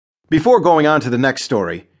Before going on to the next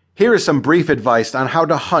story, here is some brief advice on how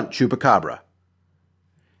to hunt chupacabra.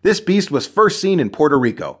 This beast was first seen in Puerto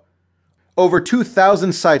Rico. Over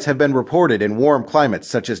 2,000 sites have been reported in warm climates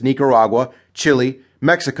such as Nicaragua, Chile,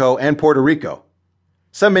 Mexico, and Puerto Rico.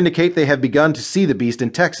 Some indicate they have begun to see the beast in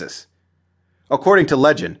Texas. According to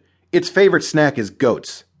legend, its favorite snack is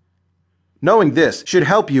goats. Knowing this should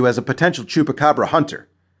help you as a potential chupacabra hunter.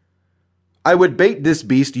 I would bait this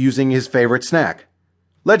beast using his favorite snack.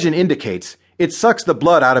 Legend indicates it sucks the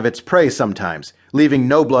blood out of its prey sometimes, leaving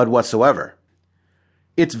no blood whatsoever.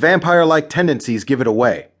 Its vampire-like tendencies give it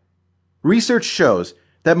away. Research shows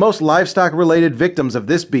that most livestock-related victims of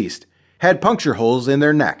this beast had puncture holes in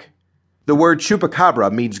their neck. The word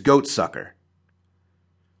chupacabra means goat sucker.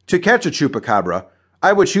 To catch a chupacabra,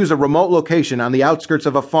 I would choose a remote location on the outskirts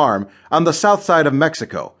of a farm on the south side of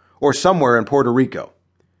Mexico or somewhere in Puerto Rico.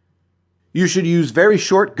 You should use very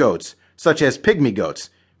short goats, such as pygmy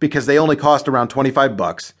goats, because they only cost around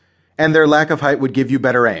 $25, and their lack of height would give you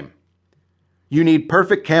better aim. You need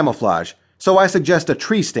perfect camouflage, so I suggest a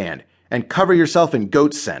tree stand and cover yourself in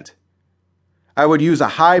goat scent. I would use a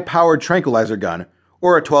high-powered tranquilizer gun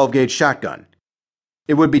or a 12-gauge shotgun.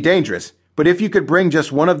 It would be dangerous, but if you could bring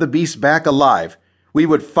just one of the beasts back alive, we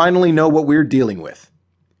would finally know what we're dealing with.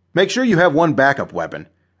 Make sure you have one backup weapon,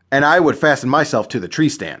 and I would fasten myself to the tree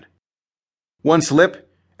stand. One slip,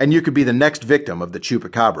 and you could be the next victim of the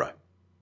chupacabra.